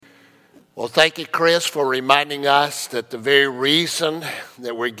Well, thank you, Chris, for reminding us that the very reason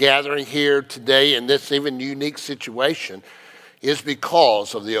that we're gathering here today in this even unique situation is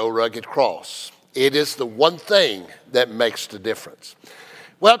because of the old rugged cross. It is the one thing that makes the difference.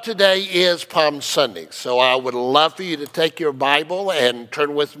 Well, today is Palm Sunday, so I would love for you to take your Bible and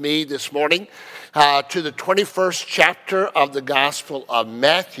turn with me this morning to the 21st chapter of the Gospel of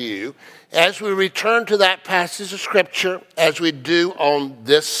Matthew as we return to that passage of Scripture, as we do on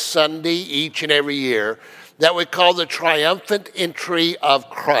this Sunday each and every year, that we call the triumphant entry of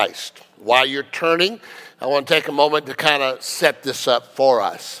Christ. While you're turning, I want to take a moment to kind of set this up for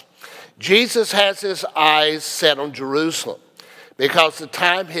us. Jesus has his eyes set on Jerusalem because the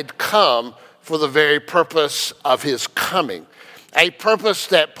time had come for the very purpose of his coming. A purpose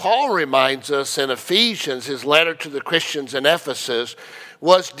that Paul reminds us in Ephesians, his letter to the Christians in Ephesus,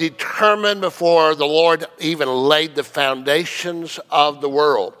 was determined before the Lord even laid the foundations of the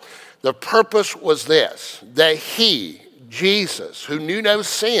world. The purpose was this, that he, Jesus, who knew no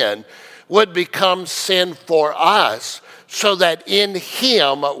sin, would become sin for us so that in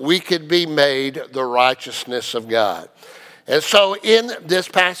him we could be made the righteousness of God. And so in this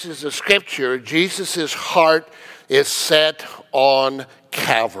passage of Scripture, Jesus' heart is set on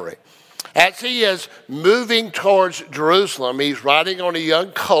Calvary. As he is moving towards Jerusalem, he's riding on a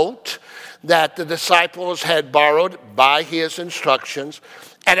young colt that the disciples had borrowed by his instructions,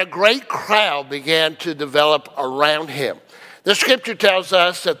 and a great crowd began to develop around him. The Scripture tells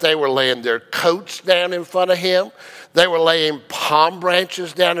us that they were laying their coats down in front of him. They were laying palm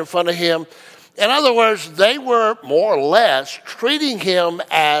branches down in front of him. In other words, they were more or less treating him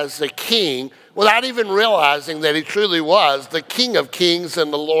as a king without even realizing that he truly was the King of Kings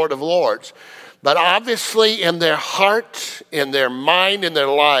and the Lord of Lords. But obviously in their heart, in their mind, in their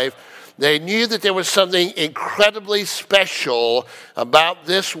life, they knew that there was something incredibly special about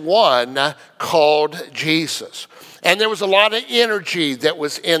this one called Jesus. And there was a lot of energy that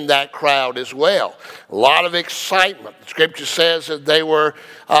was in that crowd as well. A lot of excitement. The Scripture says that they were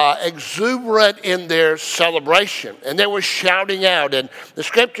exuberant in their celebration. And they were shouting out. And the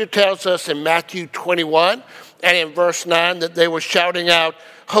Scripture tells us in Matthew 21 and in verse 9 that they were shouting out,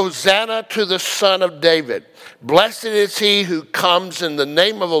 "Hosanna to the Son of David. Blessed is he who comes in the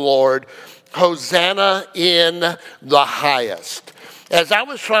name of the Lord. Hosanna in the highest." As I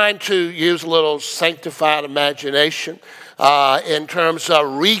was trying to use a little sanctified imagination in terms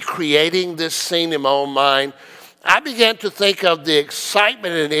of recreating this scene in my own mind, I began to think of the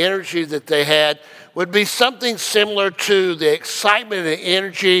excitement and energy that they had would be something similar to the excitement and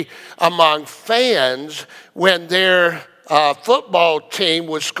energy among fans when their football team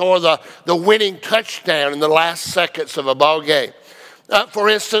would score the winning touchdown in the last seconds of a ball game. For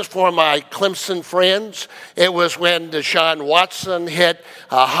instance, for my Clemson friends, it was when Deshaun Watson hit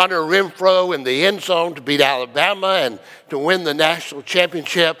Hunter Renfrow in the end zone to beat Alabama and to win the national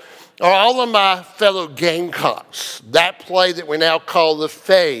championship. Or all of my fellow Gamecocks, that play that we now call the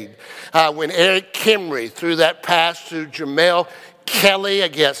fade, when Eric Kimry threw that pass to Jamel Kelly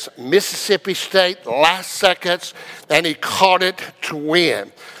against Mississippi State, the last seconds, and he caught it to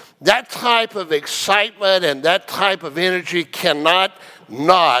win. That type of excitement and that type of energy cannot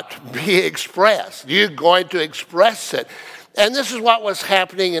not be expressed. You're going to express it. And this is what was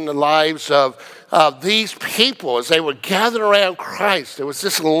happening in the lives of these people as they were gathered around Christ. There was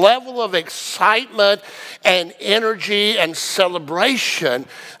this level of excitement and energy and celebration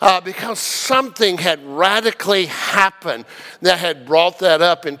because something had radically happened that had brought that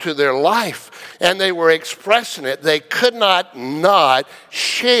up into their life. And they were expressing it. They could not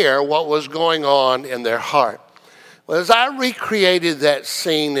share what was going on in their heart. Well, as I recreated that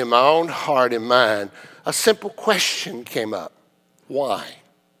scene in my own heart and mind, a simple question came up. Why?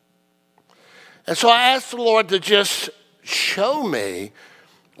 And so I asked the Lord to just show me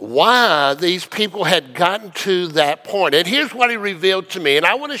why these people had gotten to that point. And here's what he revealed to me, and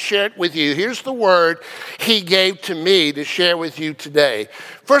I want to share it with you. Here's the word he gave to me to share with you today.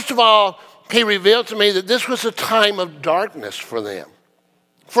 First of all, he revealed to me that this was a time of darkness for them.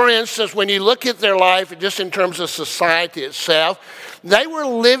 For instance, when you look at their life, just in terms of society itself, they were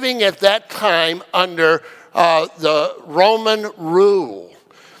living at that time under the Roman rule.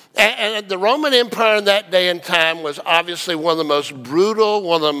 And the Roman Empire in that day and time was obviously one of the most brutal,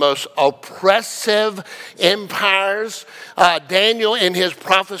 one of the most oppressive empires. Daniel, in his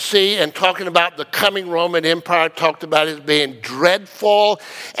prophecy and talking about the coming Roman Empire, talked about it as being dreadful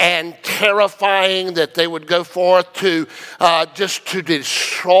and terrifying, that they would go forth to just to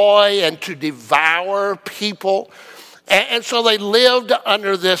destroy and to devour people. And so they lived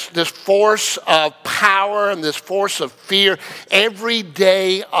under this force of power and this force of fear every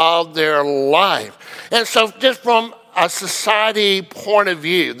day of their life. And so just from a society point of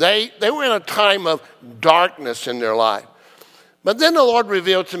view, they were in a time of darkness in their life. But then the Lord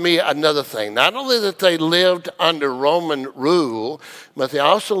revealed to me another thing. Not only that they lived under Roman rule, but they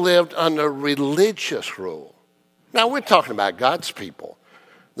also lived under religious rule. Now we're talking about God's people,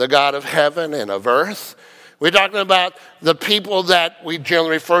 the God of heaven and of earth. We're talking about the people that we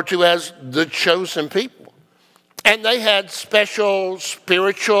generally refer to as the chosen people. And they had special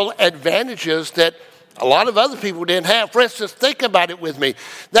spiritual advantages that a lot of other people didn't have. For instance, think about it with me.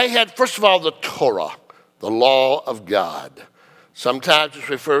 They had, first of all, the Torah, the law of God. Sometimes it's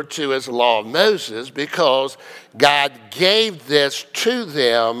referred to as the law of Moses because God gave this to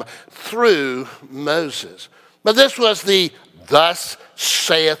them through Moses. But this was the thus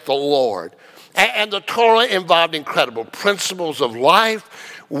saith the Lord. And the Torah involved incredible principles of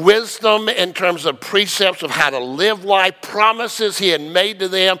life, wisdom in terms of precepts of how to live life, promises he had made to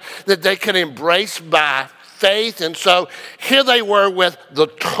them that they could embrace by faith. And so here they were with the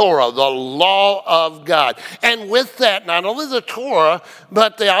Torah, the law of God. And with that, not only the Torah,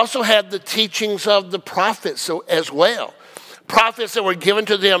 but they also had the teachings of the prophets as well. Prophets that were given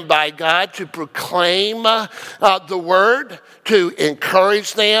to them by God to proclaim the word, to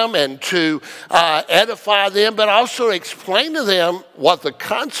encourage them and to edify them, but also explain to them what the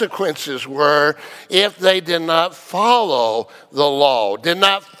consequences were if they did not follow the law, did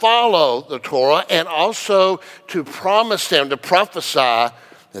not follow the Torah, and also to promise them, to prophesy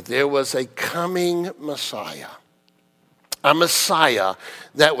that there was a coming Messiah, a Messiah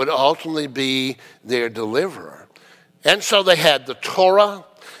that would ultimately be their deliverer. And so they had the Torah,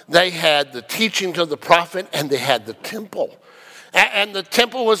 they had the teachings of the prophet, and they had the temple. And the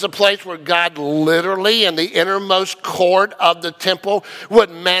temple was a place where God literally, in the innermost court of the temple, would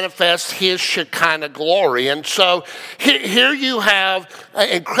manifest his Shekinah glory. And so here you have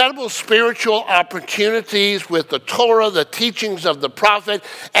incredible spiritual opportunities with the Torah, the teachings of the prophet,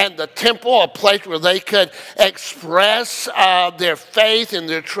 and the temple, a place where they could express their faith and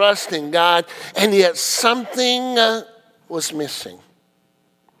their trust in God. And yet something was missing.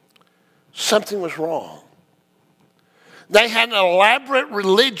 Something was wrong. They had an elaborate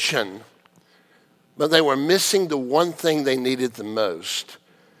religion, but they were missing the one thing they needed the most,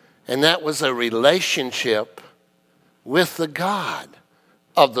 and that was a relationship with the God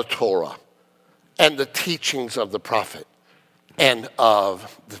of the Torah and the teachings of the prophet and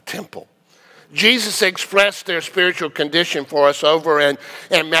of the temple. Jesus expressed their spiritual condition for us over in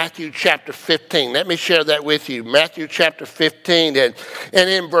Matthew chapter 15. Let me share that with you. Matthew chapter 15 and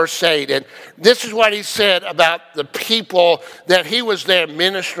in verse 8. And this is what he said about the people that he was there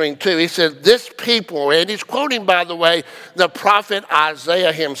ministering to. He said, this people, and he's quoting, by the way, the prophet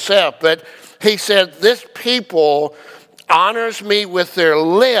Isaiah himself, but he said, this people honors me with their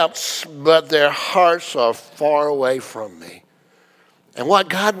lips, but their hearts are far away from me. And what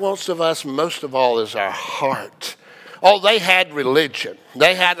God wants of us most of all is our heart. Oh, they had religion.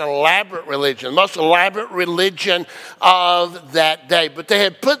 They had elaborate religion, the most elaborate religion of that day. But they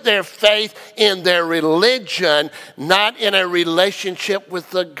had put their faith in their religion, not in a relationship with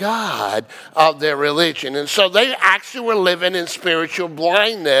the God of their religion. And so they actually were living in spiritual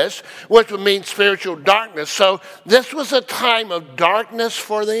blindness, which would mean spiritual darkness. So this was a time of darkness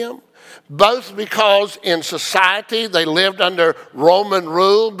for them. Both because in society they lived under Roman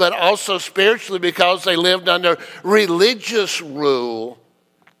rule, but also spiritually because they lived under religious rule,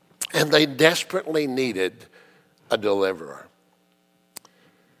 and they desperately needed a deliverer.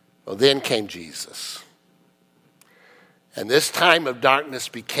 Well, then came Jesus. And this time of darkness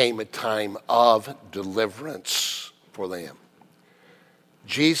became a time of deliverance for them.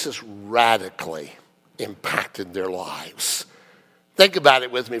 Jesus radically impacted their lives. Think about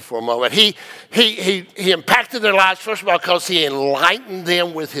it with me for a moment. He impacted their lives, first of all, because he enlightened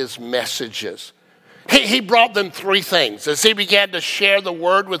them with his messages. He brought them three things. As he began to share the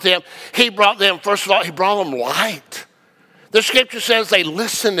word with them, he brought them, first of all, he brought them light. The scripture says they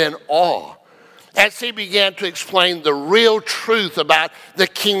listened in awe as he began to explain the real truth about the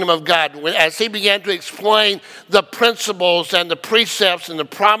kingdom of God, as he began to explain the principles and the precepts and the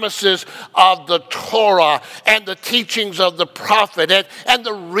promises of the Torah and the teachings of the prophet and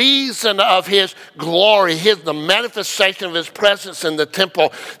the reason of his glory, the manifestation of his presence in the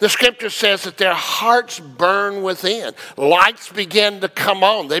temple. The scripture says that their hearts burn within. Lights began to come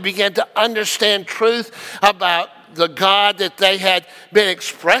on. They began to understand truth about the God that they had been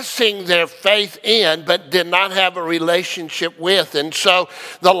expressing their faith in but did not have a relationship with. And so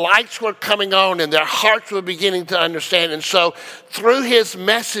the lights were coming on and their hearts were beginning to understand. And so through his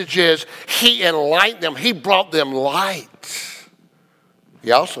messages, he enlightened them. He brought them light.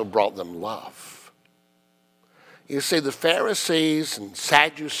 He also brought them love. You see, the Pharisees and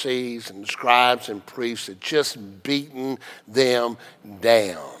Sadducees and scribes and priests had just beaten them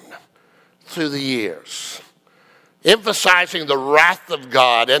down through the years, emphasizing the wrath of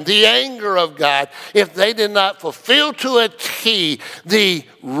God and the anger of God if they did not fulfill to a T the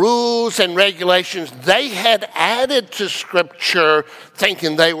rules and regulations they had added to Scripture,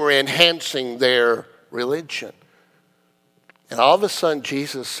 thinking they were enhancing their religion. And all of a sudden,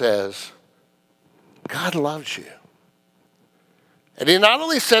 Jesus says, God loves you. And he not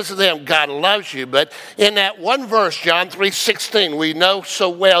only says to them, God loves you, but in that one verse, John 3:16, we know so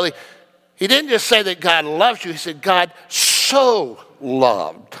well, he didn't just say that God loves you. He said, God so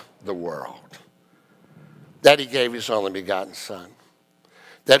loved the world that he gave his only begotten Son,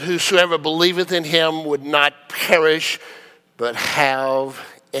 that whosoever believeth in him would not perish, but have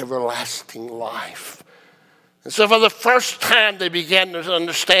everlasting life. And so for the first time, they began to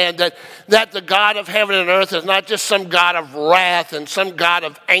understand that the God of heaven and earth is not just some God of wrath and some God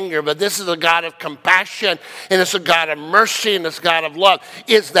of anger, but this is a God of compassion, and it's a God of mercy, and it's a God of love.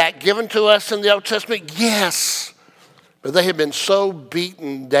 Is that given to us in the Old Testament? Yes. But they had been so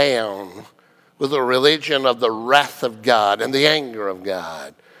beaten down with the religion of the wrath of God and the anger of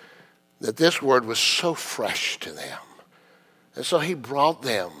God that this word was so fresh to them. And so he brought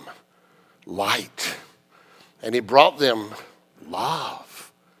them light. And he brought them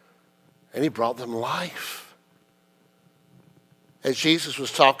love. And he brought them life. As Jesus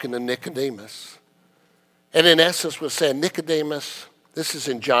was talking to Nicodemus, and in essence was saying, Nicodemus, this is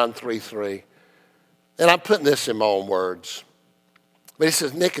in John 3:3, and I'm putting this in my own words. But he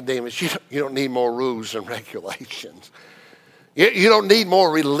says, Nicodemus, you don't need more rules and regulations. You don't need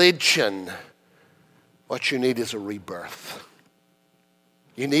more religion. What you need is a rebirth.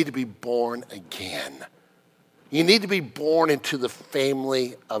 You need to be born again. You need to be born into the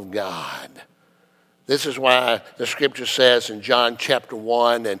family of God. This is why the scripture says in John chapter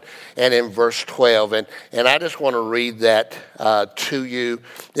 1 and in verse 12. And I just want to read that to you,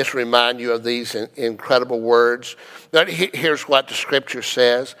 just remind you of these incredible words. But here's what the scripture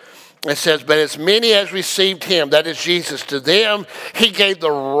says. It says, but as many as received him, that is Jesus, to them he gave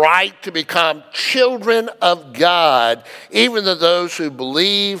the right to become children of God, even to those who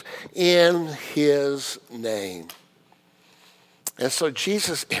believe in his name. And so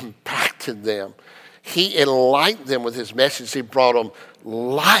Jesus impacted them. He enlightened them with his message. He brought them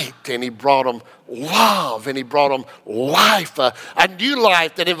light, and he brought them love, and he brought them life, a new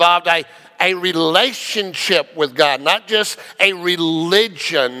life that involved a relationship with God, not just a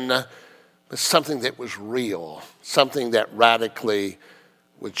religion, but something that was real, something that radically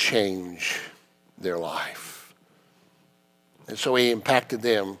would change their life. And so he impacted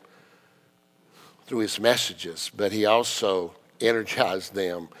them through his messages, but he also energized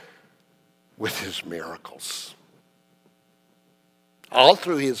them with his miracles. All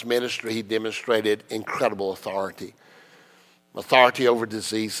through his ministry, he demonstrated incredible authority over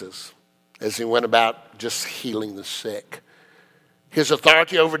diseases as he went about just healing the sick. His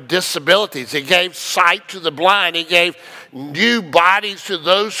authority over disabilities. He gave sight to the blind. He gave new bodies to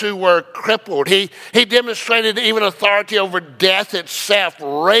those who were crippled. He demonstrated even authority over death itself,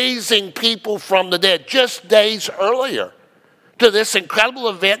 raising people from the dead just days earlier to this incredible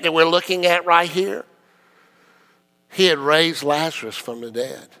event that we're looking at right here. He had raised Lazarus from the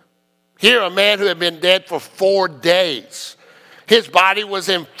dead. Here, a man who had been dead for 4 days. His body was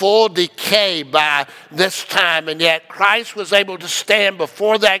in full decay by this time, and yet Christ was able to stand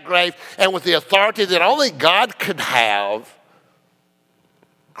before that grave and with the authority that only God could have,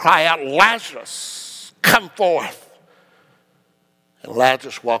 cry out, Lazarus, come forth. And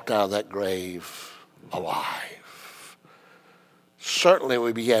Lazarus walked out of that grave alive. Certainly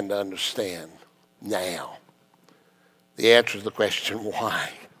we began to understand now the answer to the question, why?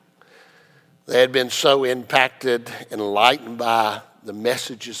 They had been so impacted, enlightened by the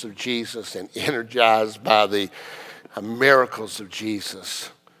messages of Jesus and energized by the miracles of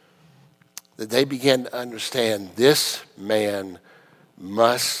Jesus that they began to understand this man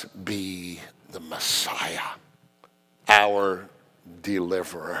must be the Messiah, our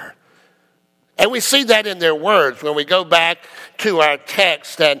deliverer. And we see that in their words when we go back to our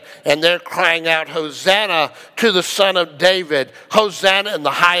text and they're crying out, Hosanna to the Son of David, Hosanna in the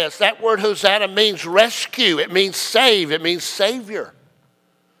highest. That word Hosanna means rescue, it means save, it means Savior.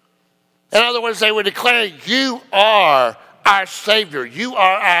 In other words, they were declaring, you are our Savior. You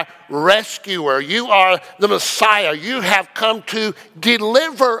are our rescuer. You are the Messiah. You have come to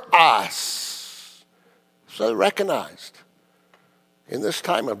deliver us. So they recognized in this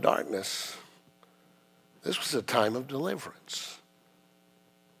time of darkness, this was a time of deliverance.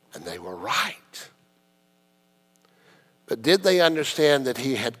 And they were right. But did they understand that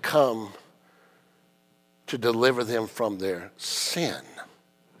he had come to deliver them from their sin?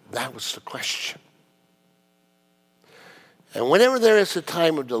 That was the question. And whenever there is a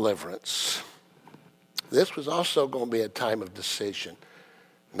time of deliverance, this was also going to be a time of decision.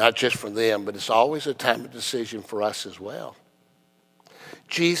 Not just for them, but it's always a time of decision for us as well.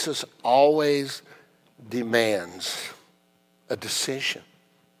 Jesus always demands a decision,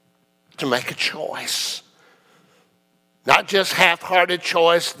 to make a choice. Not just half-hearted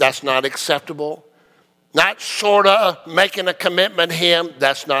choice, that's not acceptable. Not sort of making a commitment to him,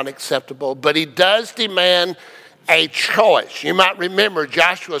 that's not acceptable. But he does demand a choice. You might remember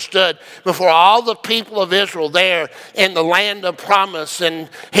Joshua stood before all the people of Israel there in the land of promise, and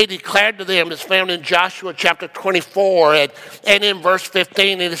he declared to them, it's found in Joshua chapter 24 and in verse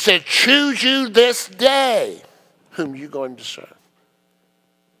 15, and it said, choose you this day whom you're going to serve.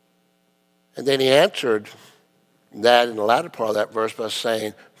 And then he answered that in the latter part of that verse by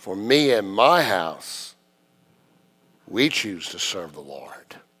saying, for me and my house, we choose to serve the Lord.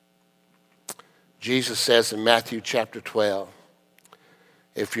 Jesus says in Matthew chapter 12,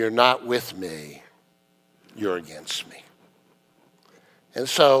 if you're not with me, you're against me. And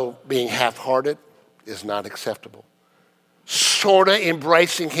so being half-hearted is not acceptable. Sort of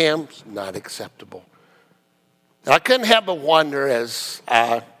embracing him is not acceptable. Now, I couldn't help but wonder as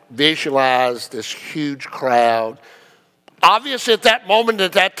I visualized this huge crowd. Obviously at that moment,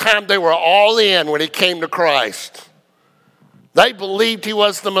 at that time, they were all in when it came to Christ. They believed he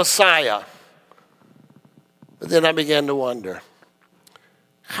was the Messiah. But then I began to wonder,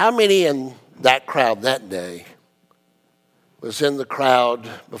 how many in that crowd that day was in the crowd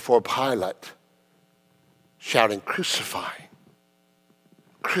before Pilate shouting, crucify,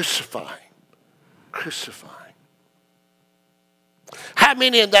 crucify, crucify? How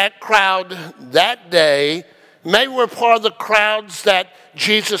many in that crowd that day maybe were part of the crowds that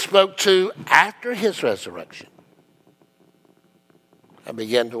Jesus spoke to after his resurrection? I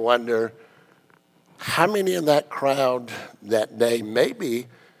began to wonder, how many in that crowd that day maybe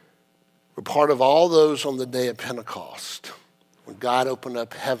were part of all those on the day of Pentecost, when God opened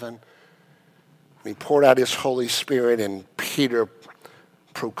up heaven, he poured out his Holy Spirit, and Peter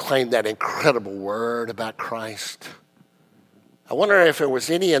proclaimed that incredible word about Christ. I wonder if there was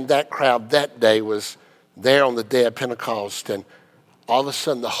any in that crowd that day was there on the day of Pentecost, and all of a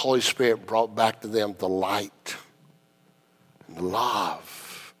sudden the Holy Spirit brought back to them the light, and the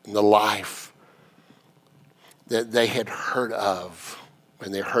love, and the life that they had heard of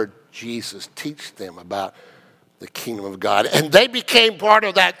when they heard Jesus teach them about the kingdom of God. And they became part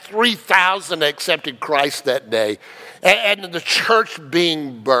of that 3,000 that accepted Christ that day, and the church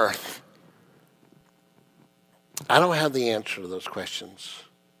being birthed. I don't have the answer to those questions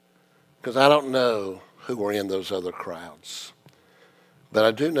because I don't know who were in those other crowds. But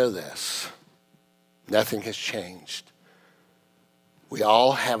I do know this. Nothing has changed. We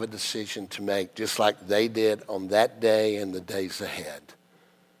all have a decision to make, just like they did on that day and the days ahead.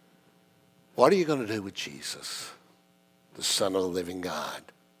 What are you going to do with Jesus, the Son of the living God?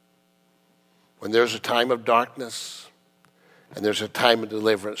 When there's a time of darkness and there's a time of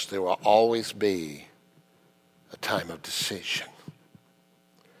deliverance, there will always be a time of decision.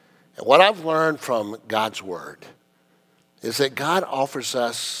 And what I've learned from God's word is that God offers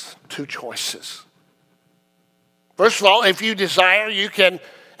us two choices. First of all, if you desire, you can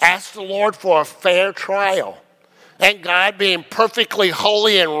ask the Lord for a fair trial. And God, being perfectly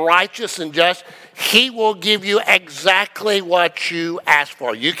holy and righteous and just, he will give you exactly what you ask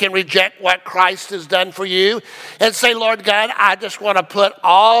for. You can reject what Christ has done for you and say, Lord God, I just want to put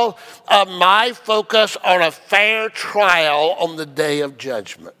all of my focus on a fair trial on the day of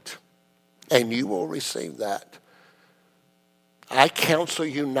judgment. And you will receive that. I counsel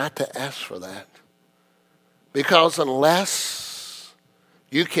you not to ask for that. Because unless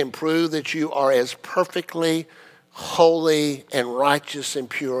you can prove that you are as perfectly holy and righteous and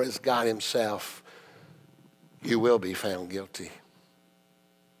pure as God himself, you will be found guilty.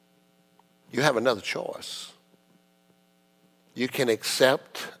 You have another choice. You can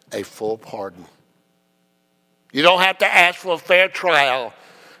accept a full pardon. You don't have to ask for a fair trial.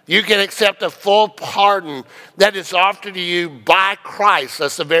 You can accept a full pardon that is offered to you by Christ.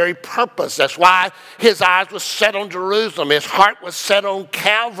 That's the very purpose. That's why his eyes were set on Jerusalem. His heart was set on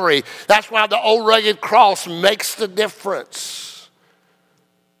Calvary. That's why the old rugged cross makes the difference.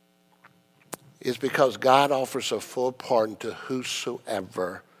 It's because God offers a full pardon to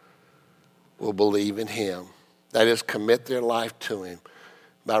whosoever will believe in him. That is, commit their life to him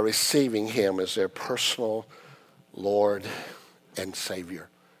by receiving him as their personal Lord and Savior.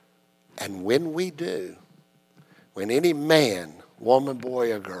 And when we do, when any man, woman,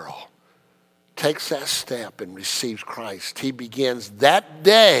 boy, or girl takes that step and receives Christ, he begins that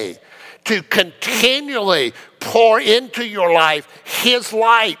day to continually pour into your life his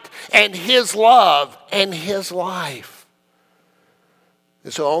light and his love and his life.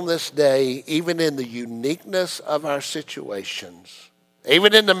 And so on this day, even in the uniqueness of our situations,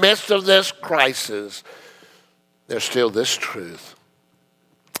 even in the midst of this crisis, there's still this truth.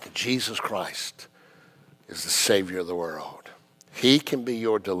 Jesus Christ is the Savior of the world. He can be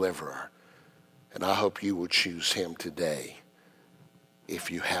your deliverer. And I hope you will choose him today if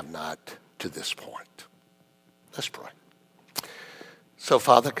you have not to this point. Let's pray. So,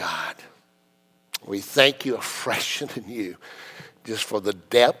 Father God, we thank you afresh and anew just for the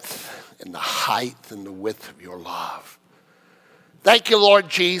depth and the height and the width of your love. Thank you, Lord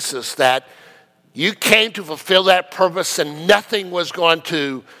Jesus, that you came to fulfill that purpose and nothing was going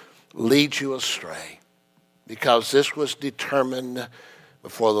to lead you astray, because this was determined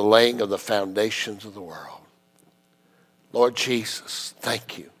before the laying of the foundations of the world. Lord Jesus,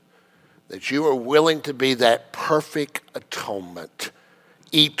 thank you that you are willing to be that perfect atonement,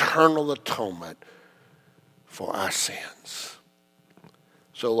 eternal atonement for our sins.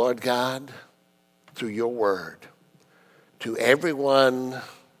 So, Lord God, through your word, to everyone,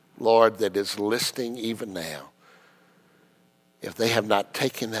 Lord, that is listening even now, if they have not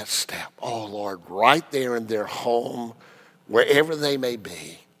taken that step, oh, Lord, right there in their home, wherever they may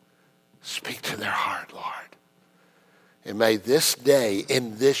be, speak to their heart, Lord. And may this day,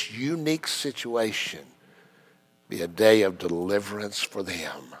 in this unique situation, be a day of deliverance for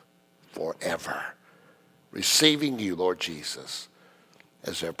them forever, receiving you, Lord Jesus,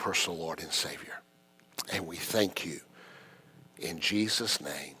 as their personal Lord and Savior. And we thank you. In Jesus'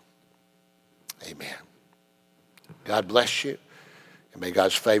 name, amen. God bless you, and may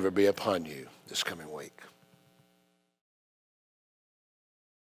God's favor be upon you this coming week.